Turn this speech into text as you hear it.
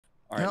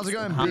How's it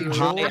going, Big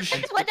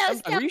George? What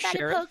else Are you jumped out of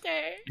sheriff? poker?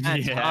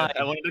 Yeah,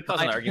 I wanted to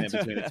cause an argument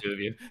between the two of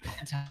you.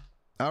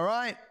 All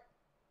right.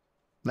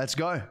 Let's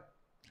go.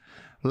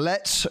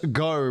 Let's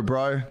go,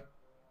 bro.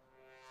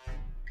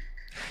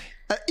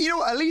 You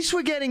know, at least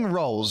we're getting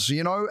rolls,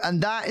 you know,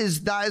 and that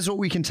is what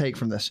we can take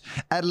from this.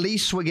 At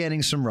least we're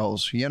getting some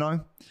rolls, you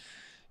know,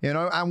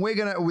 and we're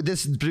gonna with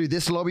this, dude.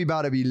 This lobby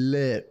about to be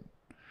lit,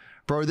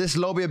 bro. This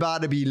lobby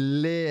about to be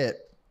lit.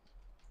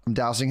 I'm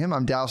dousing him.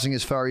 I'm dousing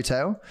his furry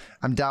tail.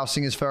 I'm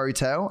dousing his furry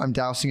tail. I'm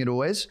dousing it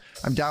always.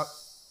 I'm not.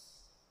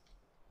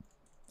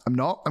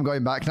 I'm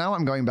going back now.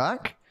 I'm going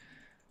back.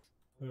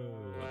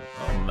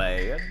 Oh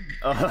man.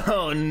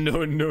 Oh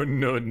no no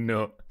no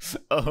no.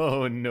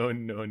 Oh no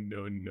no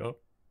no no.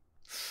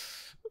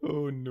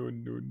 Oh no no no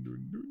no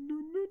no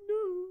no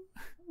no.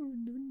 Oh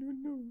no no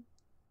no.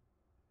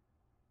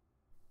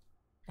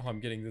 Oh, I'm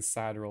getting this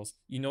sad rolls.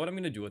 You know what I'm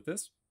gonna do with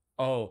this?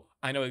 Oh,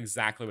 I know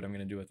exactly what I'm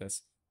gonna do with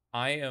this.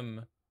 I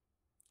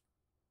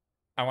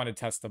want to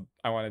test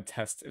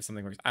if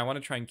something works. I want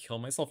to try and kill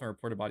myself and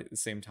report a body at the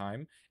same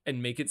time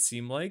and make it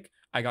seem like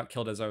I got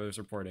killed as I was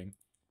reporting.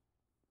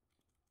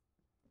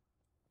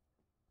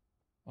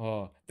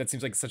 Oh, that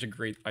seems like such a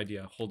great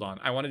idea. Hold on.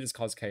 I want to just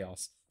cause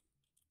chaos.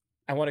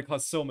 I want to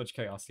cause so much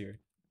chaos here.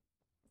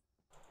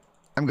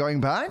 I'm going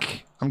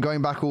back. I'm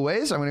going back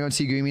always. I'm going to go and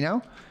see Gumi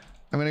now.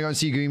 I'm going to go and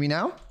see Gumi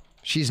now.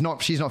 She's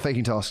not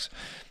faking tasks.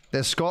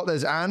 There's Scott.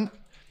 There's Anne.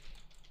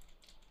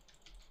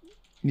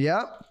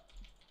 Yep.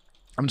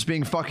 I'm just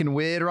being fucking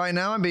weird right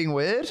now. I'm being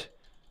weird.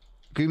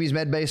 Gumi's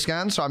med base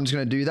scan, so I'm just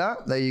going to do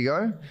that. There you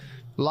go.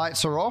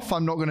 Lights are off.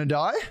 I'm not going to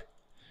die.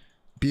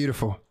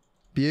 Beautiful.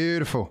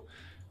 Beautiful.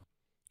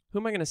 Who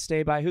am I going to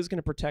stay by? Who's going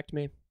to protect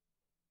me?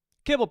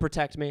 Kib will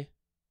protect me.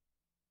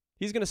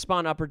 He's going to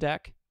spawn upper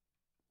deck.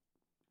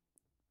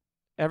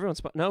 Everyone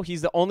spawn. No,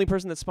 he's the only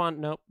person that spawned.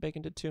 Nope,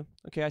 Baycon did too.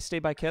 Okay, I stay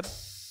by Kib.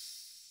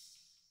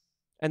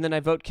 And then I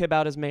vote Kib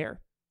out as mayor.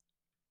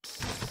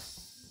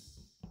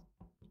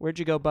 Where'd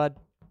you go, bud?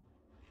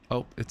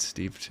 Oh, it's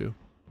Steve too.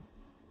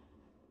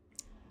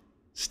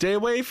 Stay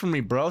away from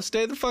me, bro.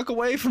 Stay the fuck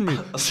away from me.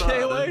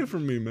 Stay away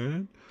from me,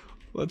 man.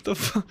 What the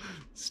fuck?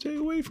 Stay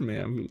away from me.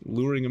 I'm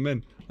luring him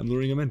in. I'm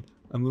luring him in.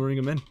 I'm luring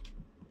him in.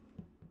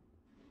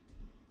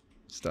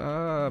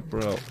 Stop,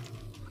 bro.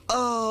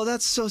 Oh,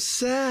 that's so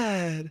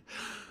sad.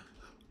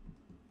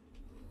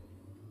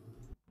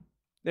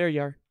 There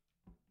you are.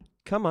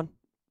 Come on.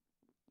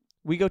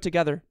 We go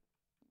together.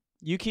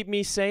 You keep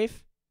me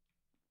safe.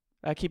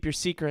 I keep your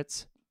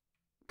secrets.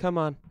 Come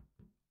on.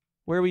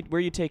 Where are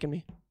you taking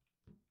me?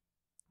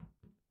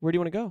 Where do you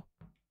want to go?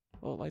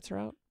 Oh, lights are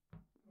out.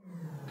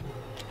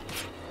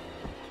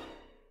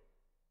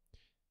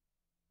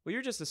 Well,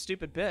 you're just a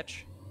stupid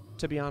bitch,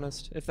 to be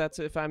honest. If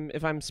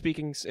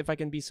I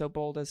can be so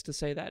bold as to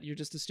say that, you're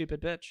just a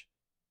stupid bitch.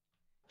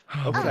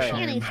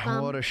 Okay.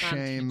 What a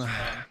shame.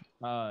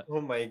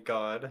 Oh my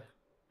god.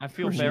 I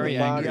feel very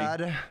angry.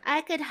 God. I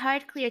could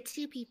hard clear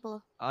 2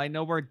 people. I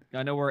know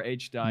where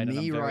H died. Me, and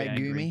I'm very right,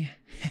 angry.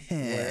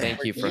 Gumi?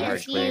 Thank you for hard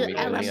Yes, clearing me.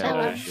 you, Really, I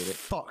Ella. appreciate it.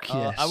 Fuck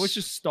yes. I was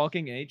just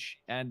stalking H,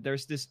 and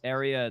there's this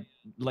area,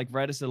 like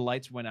right as the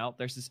lights went out,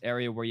 there's this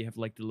area where you have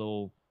like the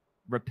little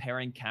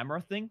repairing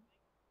camera thing.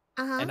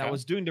 And I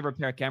was doing the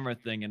repair camera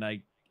thing, and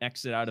I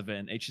exit out of it,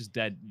 and H is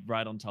dead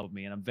right on top of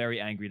me, and I'm very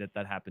angry that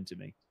that happened to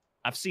me.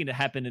 I've seen it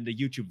happen in the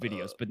YouTube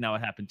videos, but now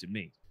it happened to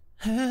me.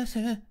 If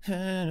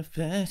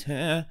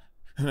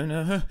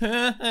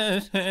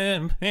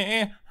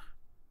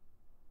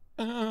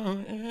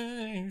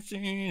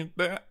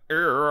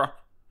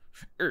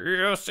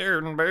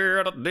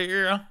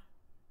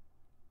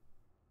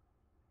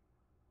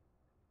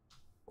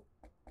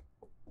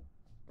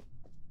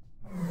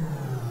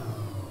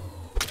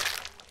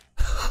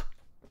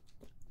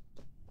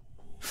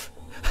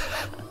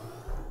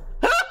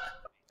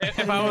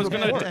I was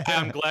gonna die,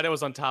 I'm glad it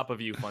was on top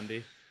of you,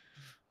 Fundy.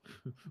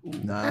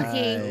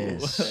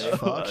 Nice.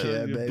 Fuck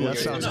yeah, baby. That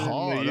sounds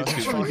hard.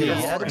 That's fucking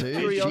hard,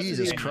 dude.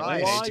 Jesus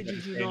Christ.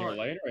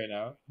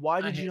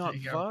 Why did you not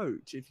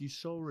vote if you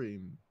saw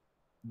him?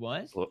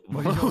 What?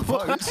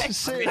 Vote.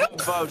 Say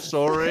it. Vote,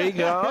 sorry,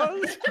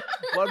 guys.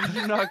 Why did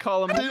you not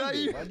call him? Dude, are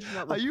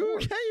you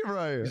okay,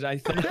 bro? Because I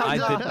think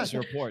I did this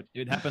report.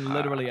 It happened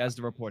literally as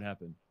the report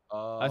happened.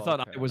 I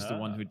thought I was the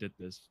one who did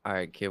this. All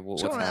right, kid.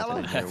 What's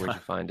happening here? Where'd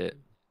you find it?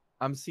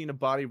 I'm seeing a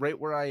body right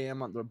where I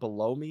am,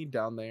 below me,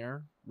 down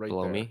there, right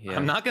below there. me. Yeah.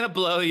 I'm not gonna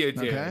blow you,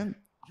 dude. Okay.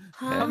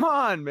 Come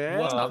on,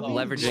 man. Stop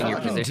leveraging your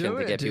position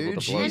to get people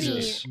to blow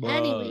you.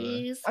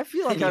 Anyways. I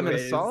feel like I'm in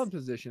a solid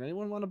position.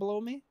 Anyone want to blow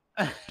me?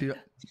 Dude,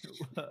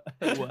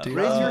 Raise your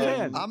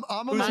hand. I'm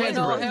on the way.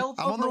 I'm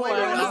on the way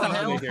right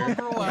now.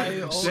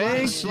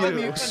 Slap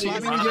me with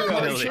your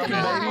curry chicken,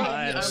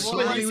 baby.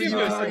 Slap me with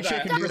your curry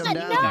chicken, dude. I'm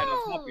down.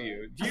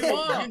 Do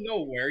you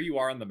know where you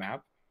are on the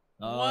map?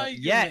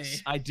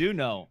 Yes, I do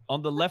know.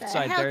 On the left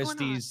side,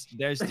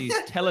 there's these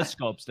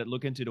telescopes that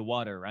look into the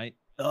water, right?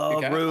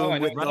 The room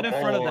with right the in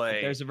front of that, boy.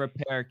 there's a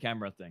repair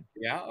camera thing.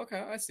 Yeah. Okay.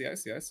 I see.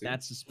 That's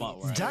the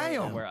spot where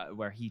Damn.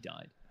 where he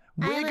died.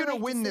 We're gonna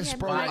win this,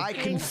 bro. I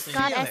can feel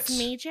it.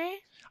 Smajor.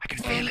 I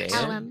can feel it.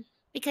 Ellum.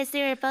 Because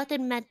they were both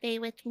in medbay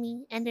with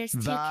me, and there's 2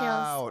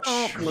 kills.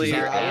 Oh,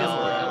 Clear.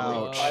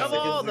 Vouch. Of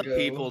all the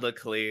people to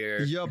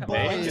clear. Your boy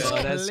There you is go.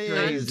 That's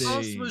cleared.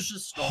 crazy. was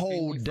just stalking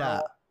Hold me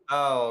that.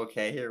 Oh,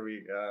 okay, here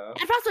we go.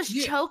 And Frost was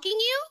choking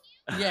you?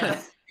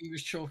 Yeah, he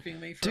was choking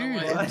me for a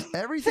Dude, while.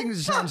 everything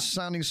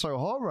sounding so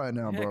hot right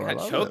now, bro. I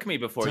love Choke it. me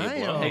before you blow.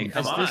 Damn. Hey,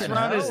 come on. This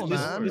round is hell,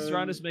 man. this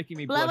round is making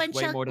me Blow blush and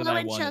way choke, more than blow I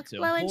and wanted choke, to.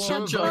 blow and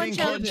choke, blow and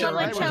choke, blow and choke,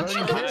 blow and choke,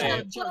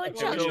 blow and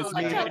choke, blow and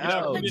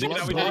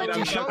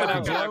choke,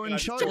 blow and choke, Blow and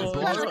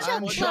choke, blow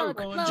and choke,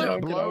 blow and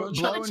choke,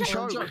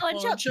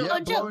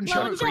 blow and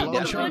choke, blow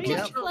and choke,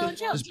 yep.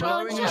 Just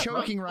blowing and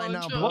choking right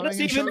now, What is blowing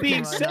and even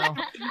being choking right said? now.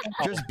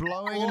 Just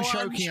blowing and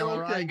choking, am I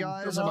right,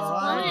 guys? Am I Blow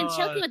right? and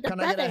choking with the Can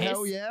I get a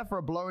hell feathers. yeah for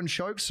a blow and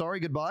choke?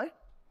 Sorry, goodbye.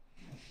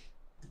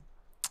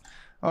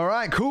 All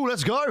right, cool.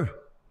 Let's go.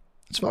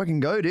 Let's fucking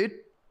go, dude.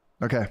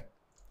 Okay.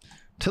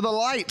 To the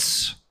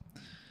lights.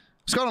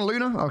 What's going on,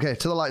 Luna? Okay,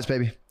 to the lights,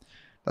 baby.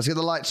 Let's get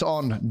the lights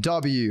on.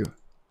 W.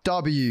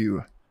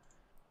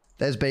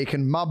 There's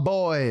Bacon. My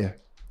boy.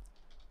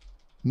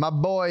 My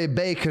boy,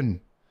 Bacon.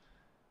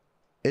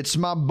 It's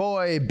my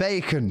boy,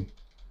 Bacon.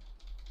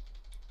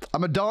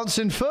 I'm a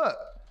dancing foot.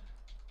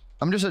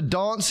 I'm just a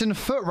dancing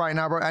foot right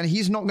now, bro. And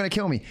he's not going to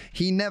kill me.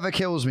 He never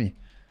kills me.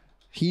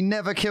 He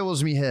never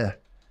kills me here.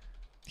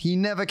 He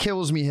never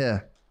kills me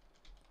here.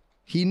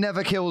 He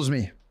never kills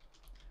me.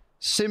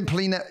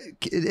 Simply,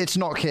 it's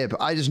not Kib.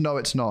 I just know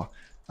it's not.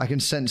 I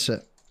can sense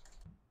it.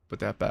 But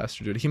that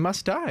bastard, dude, he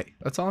must die.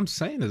 That's all I'm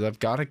saying is I've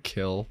got to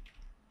kill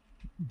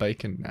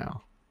Bacon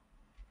now.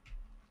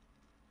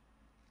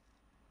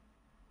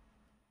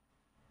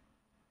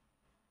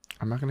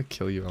 I'm not going to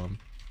kill you, Ellum.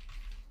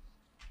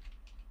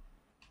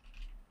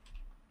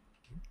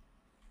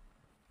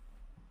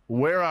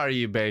 Where are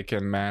you,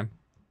 Bacon, man?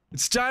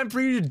 It's time for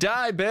you to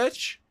die,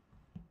 bitch.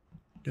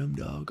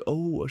 Dumbdog.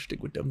 Oh, I'll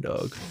stick with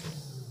Dumbdog.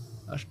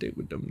 I'll stick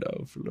with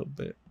Dumbdog for a little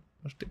bit.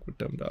 I'll stick with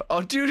Dumbdog.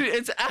 Oh, dude,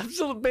 it's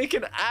absolute.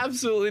 Bacon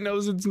absolutely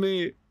knows it's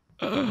me.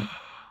 How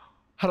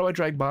do I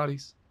drag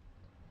bodies?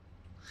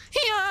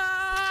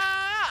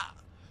 Yeah!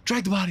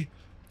 Drag the body.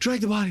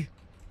 Drag the body.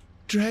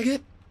 Drag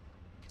it.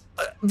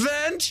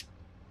 Vent.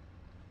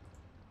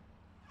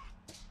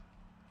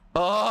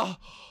 Oh.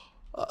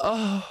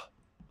 Oh.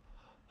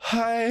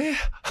 Hi.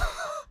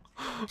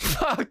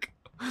 Fuck.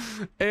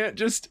 And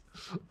just.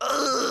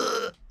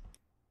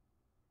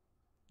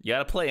 You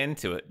gotta play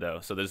into it though,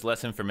 so there's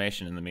less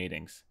information in the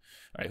meetings.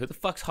 All right, who the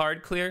fuck's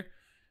hard clear?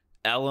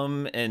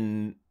 Ellum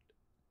and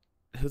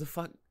who the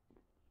fuck?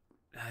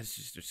 We're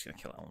just gonna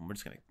kill Ellum. We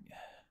just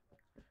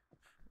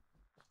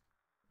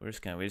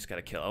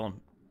gotta kill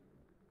Ellum.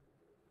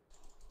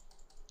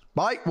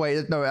 Mike,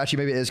 wait, no,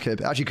 actually, maybe it is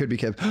Kib. Actually, could be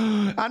Kib.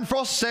 And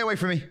Frost, stay away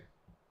from me.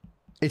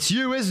 It's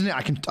you, isn't it?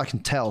 I can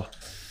tell.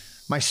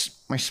 My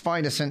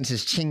spider sense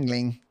is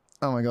tingling.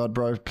 Oh my god,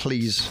 bro,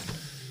 please.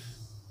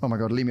 Oh my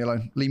god, leave me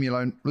alone. Leave me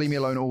alone. Leave me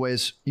alone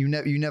always. You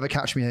never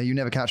catch me here. You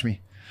never catch me.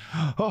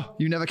 Oh,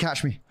 you never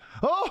catch me.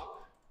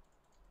 Oh!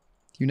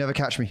 You never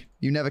catch me.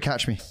 You never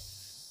catch me.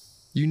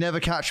 You never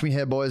catch me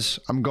here, boys.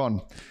 I'm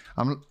gone.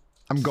 I'm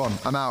gone.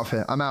 I'm out of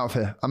here. I'm out of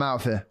here. I'm out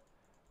of here.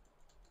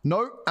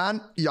 No,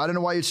 Ant. I don't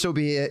know why you'd still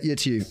be here.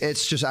 It's you.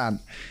 It's just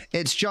Ant.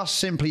 It's just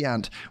simply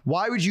Ant.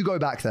 Why would you go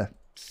back there?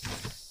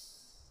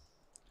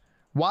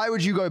 Why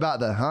would you go back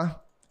there, huh?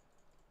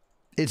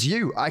 It's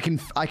you. I can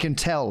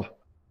tell.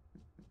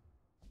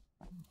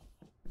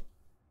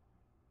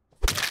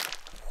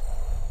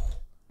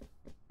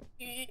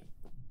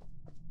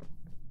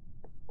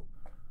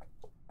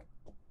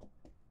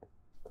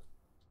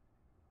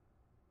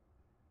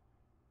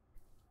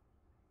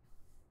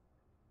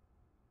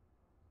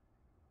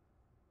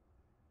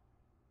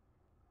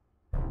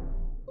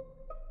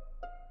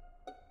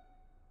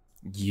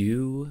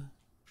 You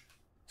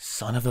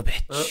son of a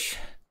bitch.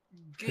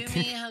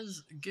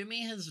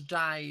 Gumi has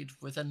died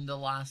within the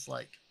last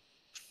like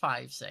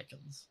 5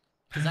 seconds.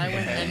 Because I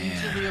went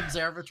into the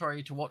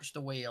observatory to watch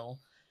the whale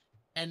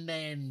and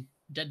then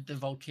did the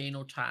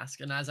volcano task.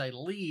 And as I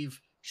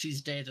leave,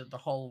 she's dead at the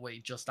hallway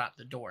just at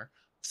the door.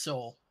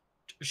 So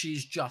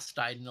she's just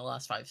died in the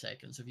last 5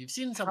 seconds. If you've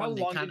seen someone,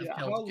 they can't have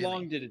killed Gumi. How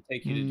long did it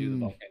take you to do the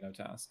volcano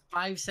task?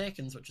 5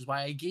 seconds, which is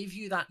why I gave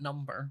you that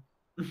number.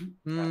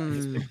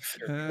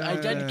 I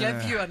did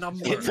give you a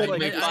number. It took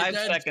me 5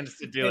 seconds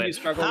to do it. You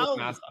struggle with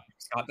math,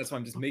 Scott. That's why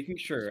I'm just making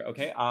sure.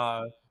 Okay.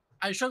 I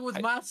struggle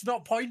with maths,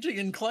 not pointing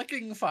and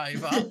clicking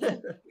 5 up.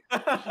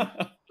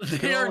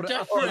 They are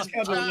different.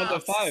 1 to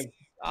 5.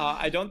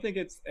 I don't think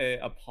it's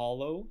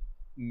Apollo.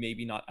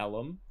 Maybe not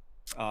Ellum.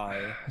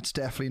 It's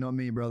definitely not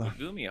me, brother.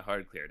 Gumi a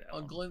hard cleared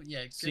Ellum.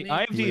 See,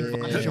 I have the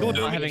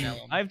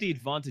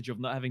advantage of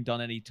not having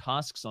done any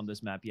tasks on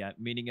this map yet.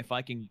 Meaning, if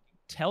I can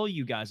tell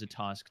you guys a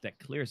task that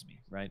clears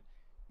me, right?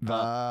 In the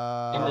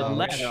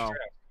left,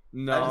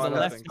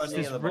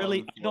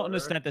 really, I don't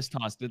understand this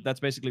task.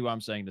 That's basically why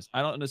I'm saying this.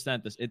 I don't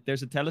understand this.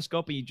 There's a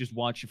telescope and you just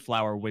watch a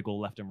flower wiggle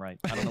left and right.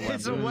 I don't know what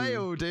It's a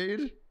whale,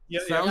 dude.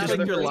 Sounds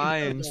like you're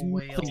lying. You know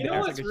Sounds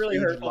what's like a really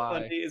huge hurtful, lie.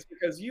 Fundy, is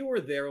because you were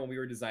there when we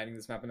were designing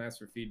this map and asked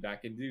for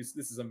feedback, and this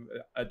is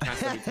a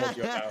task that we told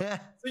you about,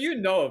 so you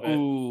know of it.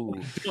 Ooh.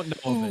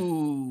 Don't know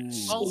of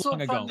it. Also,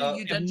 long ago. Fundy, you I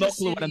have did no just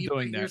clue say what that I'm you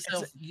doing put there.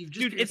 yourself, you've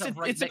just Dude, put yourself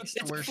right next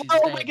to where she's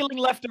flower dead. wiggling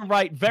left and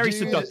right very Dude.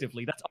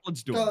 seductively. That's all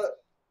it's doing.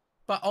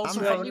 But also,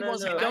 No, Fundy no,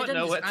 wasn't. no. I Don't didn't,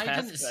 know what I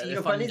task didn't that see is.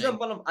 No, Fundy. Fundy's on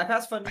bottom. I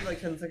passed Fundy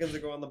like 10 seconds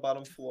ago on the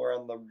bottom floor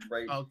on the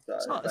right Oh,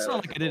 side. It's not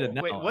like I did it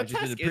now. Wait, I what just did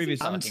task it is he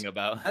previously. talking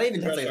about? I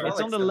didn't even tell you.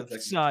 It's on the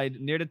left side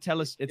near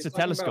the It's a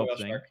telescope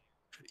thing.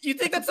 You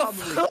think that's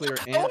Probably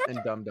clear Ant and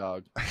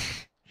Dumbdog.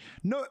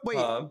 No, wait.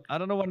 I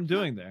don't know what I'm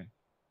doing there.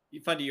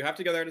 Fundy, you have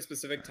to go there at a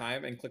specific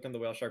time and click on the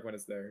whale shark when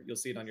it's there. You'll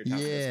see it on your task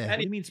list. Yeah. What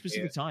do you mean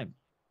specific time?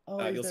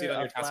 You'll see it on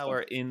your task flower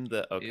list. in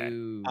the okay.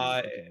 Ew,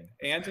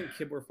 Ant and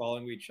Kib were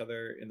following each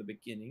other in the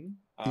beginning.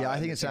 Yeah, I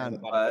think and it's they're on Ant. the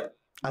bottom floor.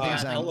 I think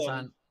it's Ellum-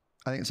 Ant.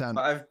 I think it's Ant.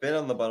 I've been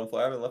on the bottom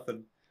floor. I haven't left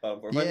the bottom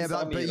floor. Yeah, Fundy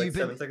saw but me like you've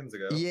 7 been. seconds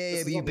ago. Yeah,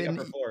 This but is on the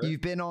upper floor.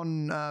 you've been on.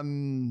 You've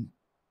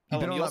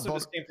been Ellum, on you that also bottom.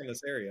 just came from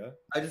this area.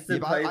 I just Yeah,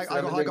 did but I pipes.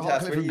 got a hard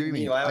clip from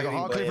Gumi. I got a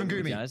hard clip from Hey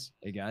Gumi. guys,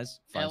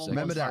 5 Ellen seconds.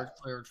 Remember was that. hard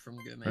cleared from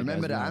Gumi.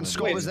 Remember that. And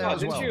Scott Wait, was there Scott, as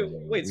didn't well.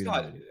 you? Wait, We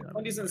Scott. don't need to-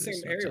 Fundy's in the don't need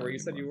same to area tell where you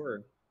said you anymore.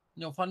 were.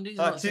 No, Fundy's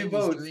Ah, not saying 2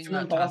 he's votes. doing 2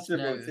 that task imposter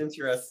now. votes.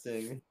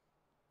 Interesting.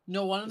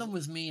 No, one of them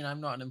was me, and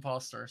I'm not an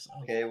imposter. So.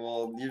 Okay,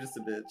 well, you're just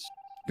a bitch.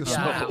 You're,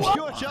 Yeah.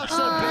 you're just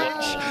a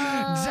bitch.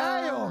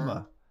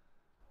 Damn.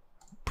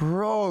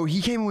 Bro,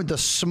 he came in with the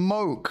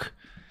smoke.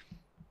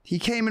 He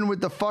came in with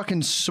the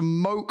fucking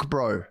smoke,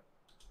 bro.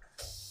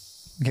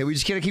 Okay, we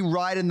just gotta keep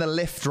riding the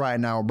lift right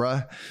now,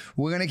 bro.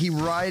 We're gonna keep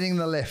riding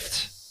the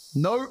lift.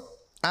 No,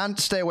 Ant,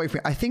 stay away from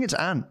me. I think it's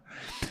Ant.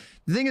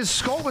 The thing is,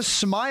 Scott was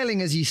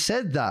smiling as he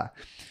said that,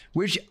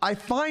 which I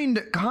find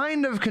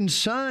kind of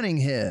concerning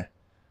here.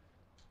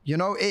 You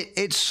know,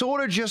 it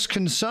sort of just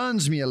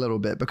concerns me a little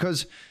bit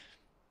because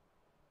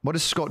what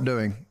is Scott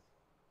doing?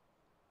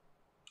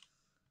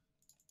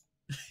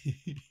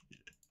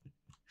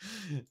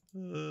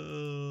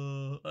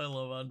 I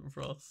love Ant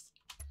Frost.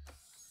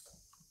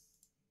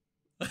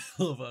 I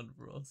love Ant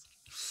Frost.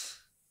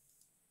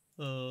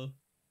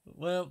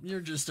 Well,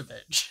 you're just a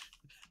bitch.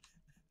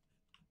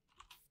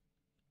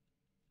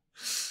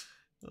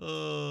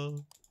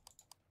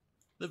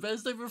 The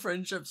best type of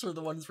friendships are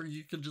the ones where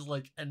you can just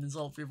like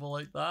insult people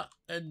like that,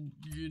 and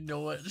you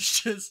know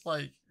it's just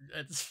like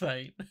it's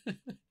fine.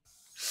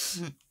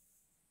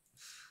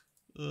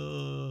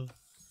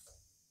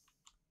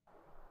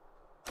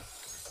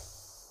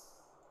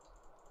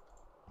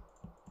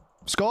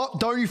 Scott,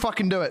 don't you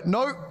fucking do it.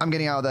 No, I'm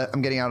getting out of there.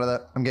 I'm getting out of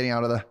there. I'm getting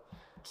out of there.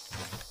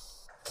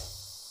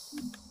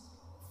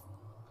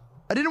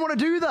 I didn't want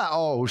to do that.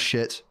 Oh,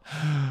 shit.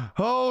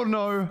 Oh,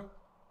 no.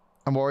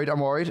 I'm worried. I'm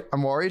worried.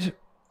 I'm worried.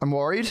 I'm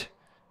worried.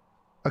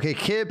 Okay,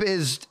 Kib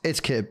is... It's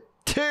Kib.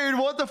 Dude,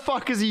 what the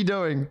fuck is he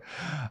doing?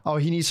 Oh,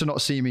 he needs to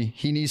not see me.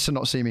 He needs to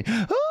not see me.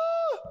 Ah!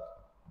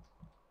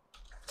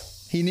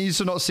 He needs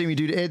to not see me,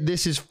 dude.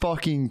 This is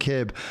fucking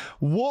Kib.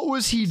 What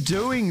was he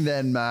doing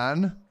then,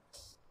 man?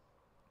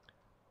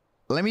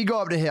 Let me go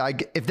up to here.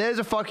 If there's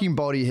a fucking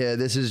body here,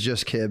 this is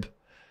just Kib.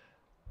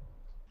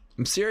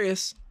 I'm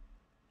serious.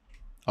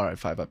 All right,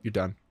 5 up. You're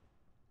done.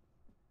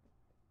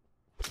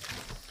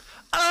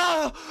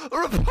 Ah!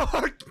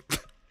 Report!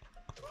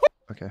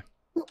 Okay.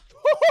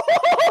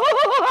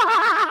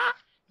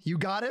 You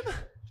got him?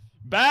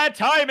 Bad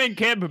timing,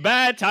 Kib.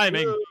 Bad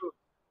timing.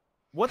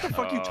 What the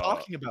fuck are you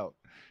talking about?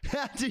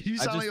 Dude, you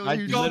sound I like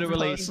you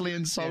literally- personally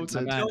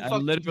insulted. Man, I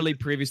literally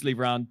previously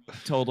round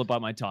told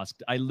about my task.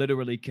 I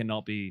literally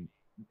cannot be.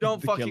 Don't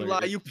the fucking killer.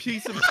 lie, you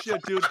piece of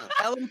shit, dude.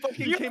 Ellen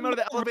fucking You came out of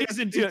the have no elevator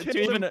reason to and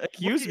even killed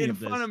accuse me in of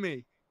this. front of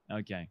me.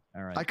 Okay,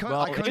 all right. I can't-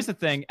 well, I can't- here's the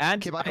thing.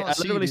 And Kib, I I can't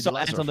see you, literally dude, saw the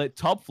Ant laser. on the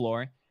top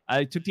floor.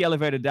 I took the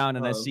elevator down,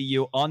 and I see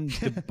you on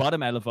the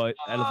bottom elevator.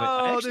 I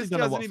Oh, actually this don't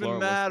know doesn't what even floor it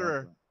was,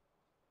 matter.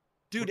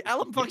 Dude,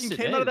 Ellen fucking Yes, it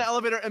came out of the is.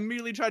 elevator and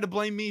immediately tried to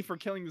blame me for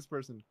killing this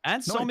person.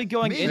 And No, saw me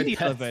going me. in the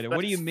That's- elevator.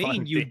 What do you that's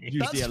mean you funny. used the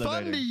That's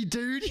elevator? funny,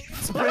 dude. You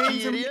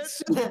fucking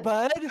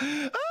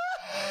idiot.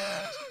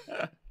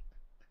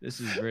 This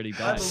is really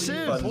bad. Sid,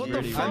 This is what the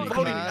really, fuck, really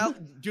Voting man? bad.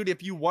 Ellen. Dude,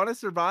 if you want to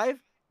survive,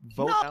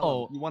 vote No.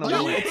 Ellen. You want to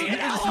No, win. it's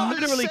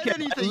literally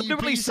I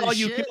literally saw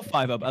you kill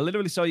 5 up. I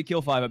literally saw you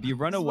kill 5 up. You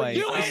run away.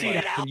 you I see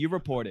it happen. You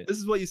report it. This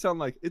is what you sound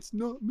like. It's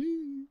not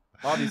me.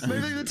 Obviously.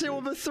 Moving the team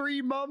over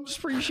 3 months.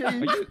 Appreciate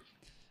you.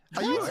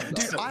 Are you,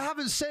 dude, I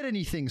haven't said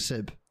anything,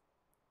 Sib.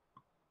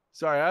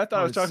 Sorry, I thought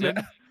I was talking Sid?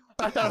 to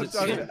I thought I was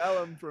talking to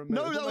Ellen for a minute.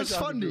 No, Who that am I was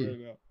talking to Fundy.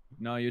 right now?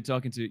 No, you're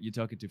talking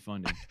to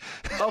Fundy.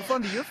 Oh,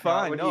 Fundy, you're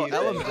fine. what No, do you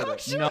Ellen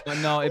think? did it.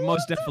 No, it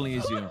most definitely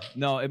is you.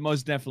 No, it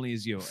most definitely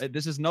is you.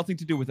 This has nothing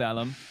to do with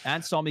Ellen.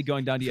 Ant saw me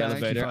going down the Thank you,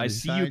 elevator. I Fundy.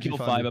 see you Thank you, kill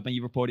Fundy. 5 up, and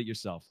you report it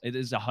yourself. It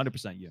is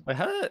 100% you. Wait,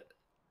 how did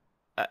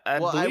I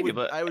Well, believe you, I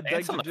but would beg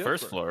Ant's on to the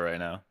first differ. floor right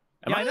now.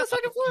 Yeah, I know.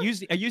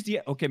 I used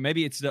the. Okay,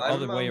 maybe it's the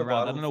other way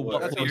around. I don't know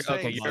what. That's what I'm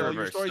saying. you're Your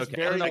reversed. story's Okay,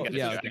 very I got you.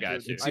 Yeah, I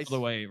got you. it's the other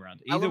way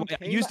around. Ellum Either way, I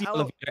came, used the Ellum-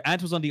 elevator.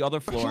 Ant was on the other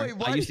floor. Wait,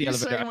 why I used are the you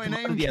elevator. saying my I come out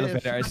name, of the Kip?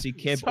 elevator. I see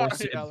Kib or Sorry,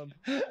 Sid. Ellum.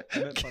 I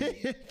meant Fundy.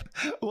 Kip,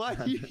 why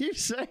do you keep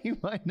saying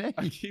my name?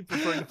 I keep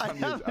referring to I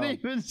Fundy as haven't Ellum.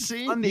 even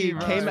seen Fundy you.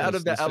 came bro. out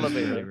of the This was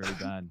elevator. really, really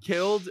bad.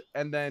 Killed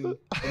and then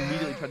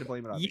immediately tried to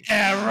blame it on me.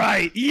 Yeah,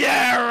 right.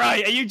 Yeah,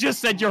 right. And you just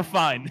said you're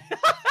fine.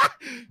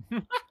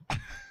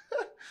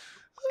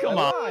 Come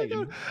on.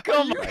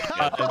 Come You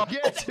on.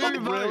 get 2 Really?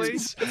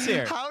 votes. It's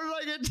here. How did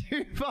I get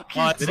 2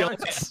 fucking It's the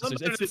votes?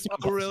 imposters.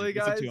 Oh, really,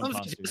 guys?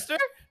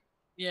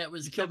 Yeah, it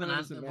was You killed Kevin an Ant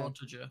innocent that man.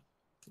 voted you.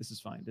 This is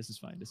fine. This is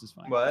fine. This is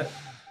fine. What?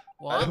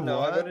 What? No,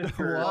 I voted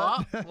for.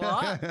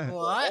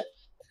 What?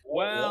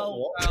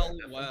 Well.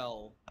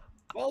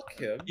 Well,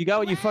 Kib. You got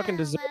what you fucking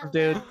deserve,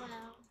 dude.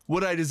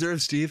 What I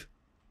deserve, Steve?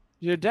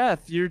 Your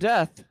death. Your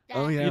death.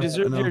 Oh yeah. You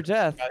deserve I know. your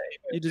death.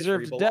 You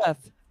deserve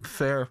death.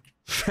 Fair.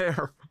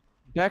 Fair.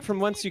 Back from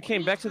whence you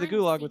came. Back to the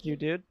gulag with you,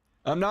 dude.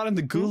 I'm not in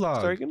the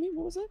gulag. Sorry, Gumi.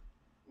 What was it?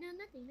 No,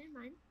 nothing. Never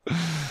mind.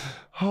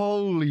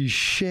 Holy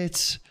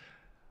shit.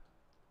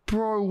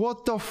 Bro,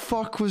 what the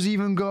fuck was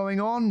even going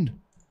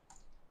on?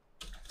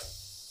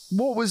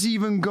 What was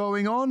even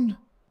going on?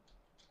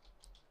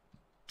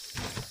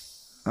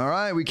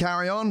 Alright, we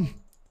carry on.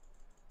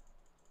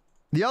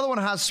 The other one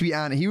has to be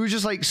Ant. He was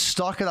just like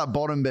stuck at that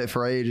bottom bit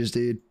for ages,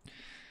 dude.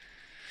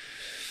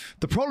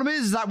 The problem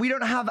is that we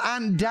don't have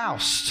Ant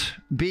doused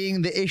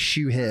being the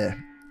issue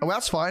here. Oh,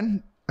 that's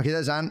fine. Okay,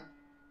 there's Ant.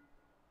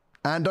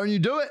 Ant, don't you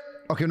do it.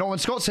 Okay, not when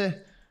Scott's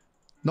here.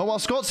 Not while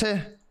Scott's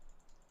here.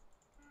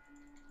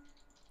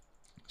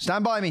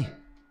 Stand by me.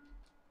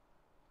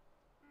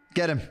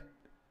 Get him.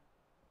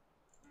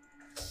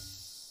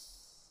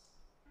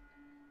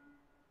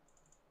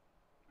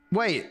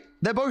 Wait,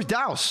 they're both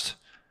doused.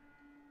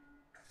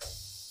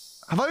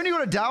 Have I only got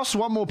to douse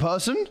one more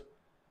person?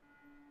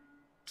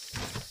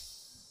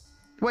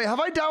 Wait, have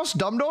I doused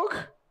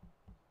Dumbdog?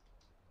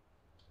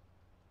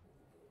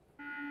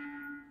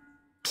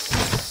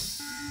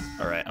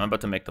 Alright, I'm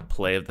about to make the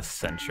play of the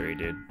century,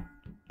 dude.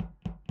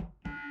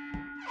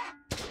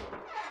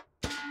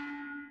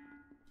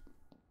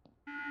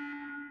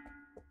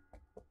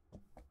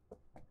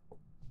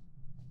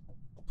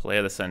 Play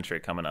of the century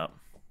coming up.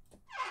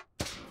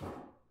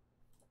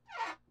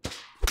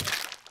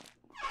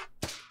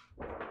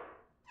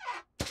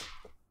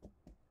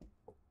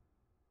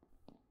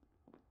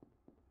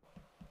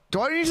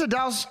 Do I need to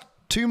douse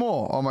 2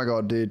 more? Oh my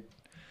god, dude.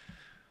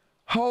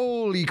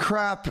 Holy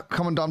crap.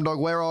 Come on, Dumbdog,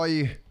 where are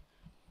you?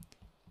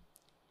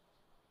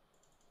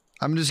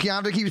 I'm just gonna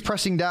have to keep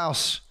pressing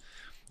douse.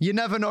 You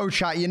never know,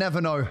 chat, you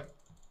never know.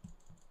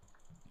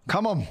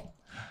 Come on.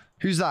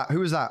 Who's that?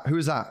 Who is that? Who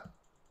is that?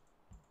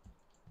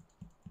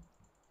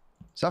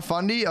 Is that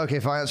Fundy? Okay,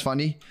 fine, that's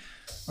Fundy.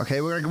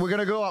 Okay, we're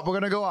gonna go up, we're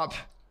gonna go up.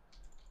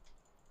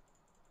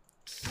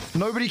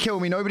 Nobody kill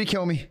me, nobody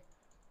kill me.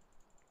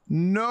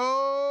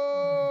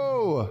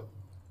 No!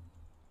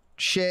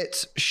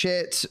 Shit,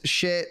 shit,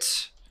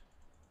 shit.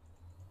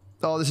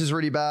 Oh, this is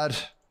really bad.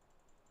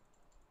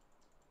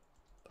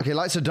 Okay,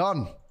 lights are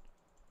done.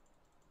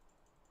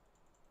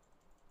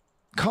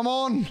 Come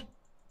on!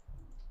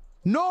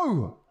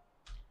 No!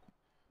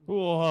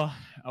 Oh,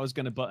 I was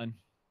gonna button.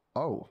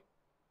 Oh.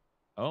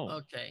 Oh.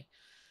 Okay.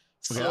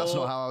 Okay, that's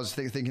not how I was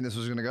thinking this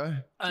was gonna go.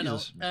 I know.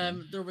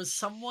 Jesus. There was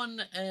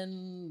someone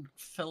in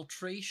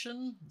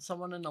filtration,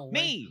 someone in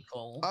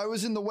electrical. I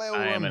was in the whale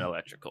room. I am in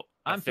electrical.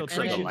 I'm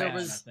fixing And the then there lamp.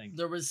 was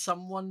there was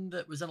someone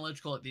that was in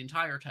electrical at the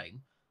entire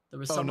time. There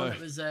was Oh, someone no.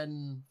 that was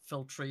in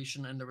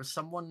filtration, and there was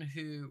someone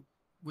who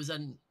was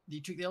in. They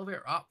took the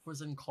elevator up,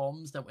 was in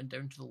comms, that went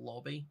down to the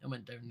lobby and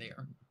went down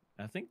there.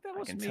 I think that I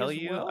was can me tell as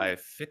you, well. I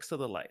fixed the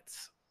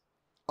lights.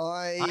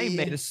 I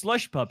made a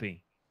slush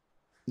puppy.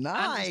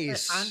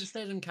 Nice. And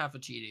stayed in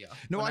cafeteria.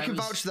 No, When I can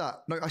was- vouch for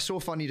that. No, I saw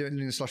Funny doing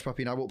the slush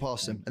puppy and I walked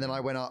past him. And then I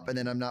went up and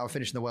then I'm now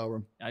finishing the whale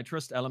room. I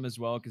trust Ellum as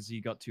well because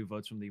he got 2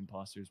 votes from the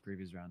imposters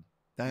previous round.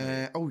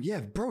 Oh,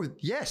 yeah, bro.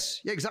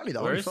 Yes. Yeah, exactly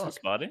that. Where Holy is fuck. this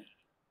body?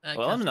 at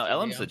Well, no,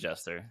 Ellen's the cafeteria.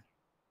 jester.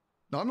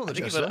 No, I'm not the I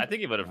think, jester. I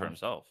think he voted for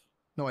himself.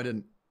 No, I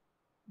didn't.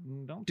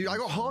 Don't Dude, I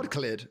think got so. hard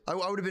cleared. I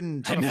would have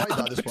been I trying to know, fight that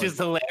at this which point. is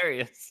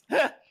hilarious.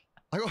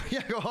 I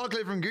got hard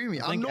cleared from Gumi.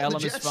 I I'm think not the Ellum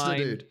is jester, fine.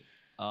 dude.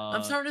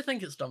 I'm starting to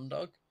think it's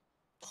Dumbdog.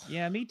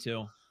 Yeah, me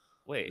too.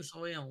 Wait, That's the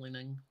way I'm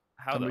leaning.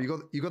 how Dumbo,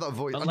 though? you got that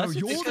voice. Unless I know it's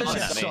you're the Scott.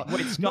 jester.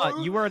 Wait, Scott,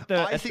 No, you were at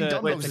the I think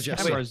Dumbledog's the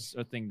jester. cameras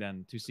thing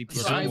then to see So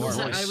people. I was,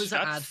 more. I was an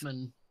That's-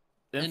 admin.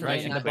 The And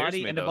information And the then- clears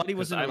body me, and the though, body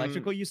was 'cause in I'm-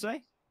 electrical. You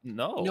say?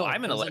 No, No,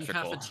 I'm in it was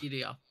electrical.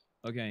 cafeteria.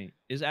 Okay.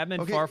 Is admin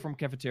Okay. far from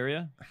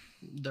cafeteria?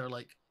 They're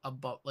like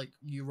above, like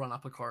you run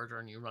up a corridor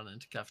and you run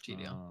into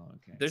cafeteria. Oh,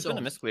 okay. There's been a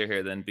So- misclear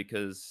here then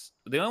because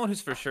the only one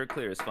who's for sure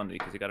clear is Fundy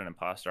because he got an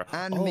imposter.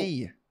 And Oh,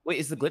 me. Wait,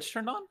 is the glitch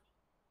turned on?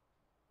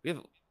 We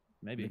have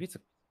Maybe. maybe it's a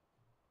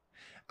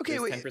Okay,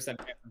 wait. 10%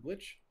 chance of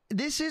glitch.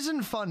 this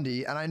isn't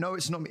Fundy, and I know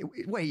it's not me.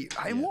 Wait,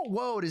 in what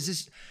world is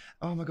this?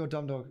 Oh my god,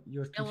 Dumbdog,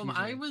 you're confusing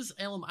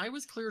Ellum, I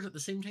was cleared at the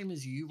same time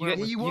as you were.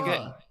 You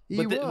were.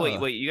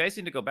 Wait, you guys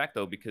need to go back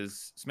though,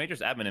 because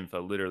Smajor's admin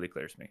info literally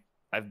clears me.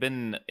 I've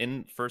been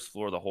in first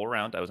floor the whole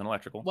round. I was in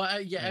electrical.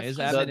 Well, yeah, his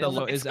admin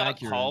info is got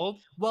accurate. called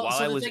Well, while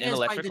so I the was thing in is,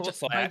 electrical,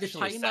 so I by the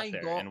actually time sat I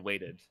there got- and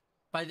waited.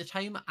 By the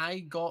time I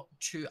got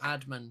to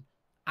admin,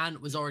 Ant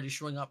was already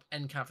showing up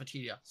in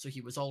cafeteria, so he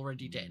was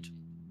already dead.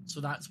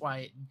 So that's why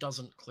it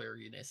doesn't clear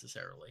you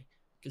necessarily,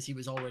 because he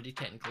was already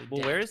technically dead.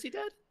 Well, where is he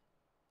dead?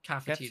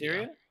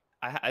 Cafeteria.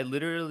 I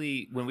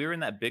literally, when we were in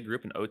that big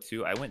group in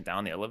O2, I went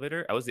down the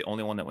elevator. I was the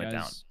only one that went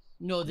down.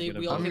 No, we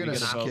all I'm did gonna that.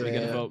 skip. We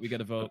gotta vote. We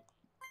gotta vote.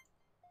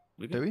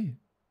 Do we?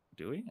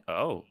 Do we?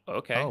 Oh,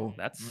 okay. Oh,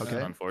 That's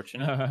okay.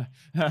 unfortunate.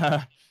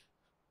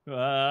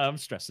 I'm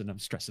stressing. I'm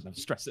stressing. I'm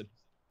stressing.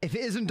 If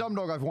it isn't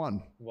Dumbdog, I've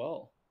won.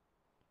 Well.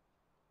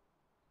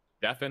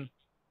 Daffin.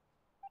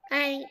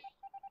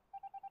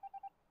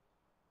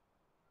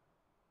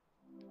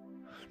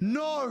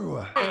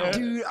 No,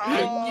 dude.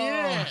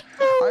 Yeah.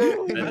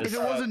 If it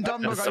wasn't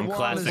Dumbdog, That's some I won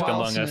classic as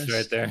Among Us Arsonist.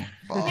 right there.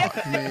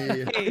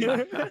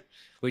 Fuck me.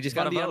 We just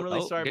got to Fundy, vote. I'm really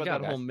Oh, sorry good about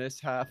job, that whole guys.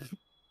 mishap.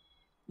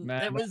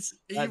 Man, It was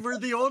you were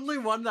the only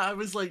one that I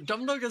was like,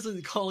 Dumbdog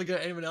isn't calling out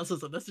anyone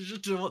else's, and this is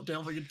just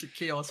delving into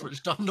chaos,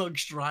 which Dumbdog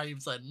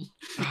thrives in.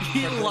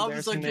 He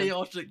loves a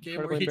chaotic game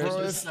where he can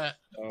just sit.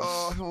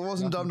 Oh, if it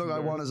wasn't Dumbdog, I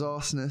won as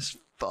Arsonist.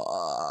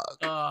 Fuck.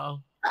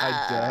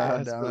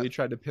 I damn really it.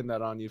 tried to pin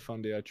that on you,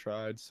 Fundy. I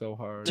tried so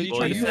hard. Are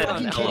you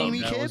fucking kidding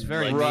me, kid?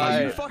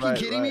 Are you fucking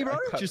kidding me, bro?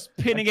 Just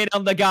pinning it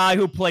on the guy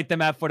who played the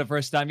map for the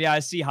first time. Yeah, I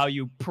see how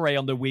you prey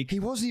on the weak. He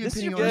wasn't even This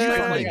is pinning your on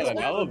you, first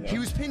time. Fundy. He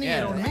was pinning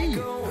it on me.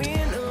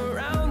 Going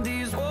around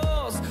these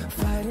walls,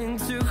 fighting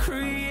to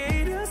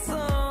create a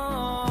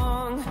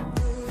song.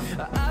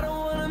 I don't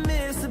wanna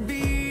miss a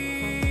beat.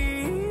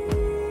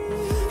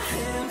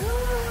 And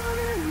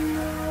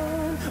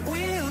on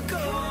we'll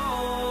go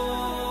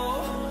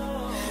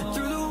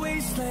through the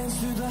wastelands,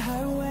 through the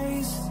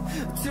highways,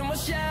 till my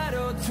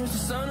shadow turns to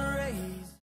sun rays.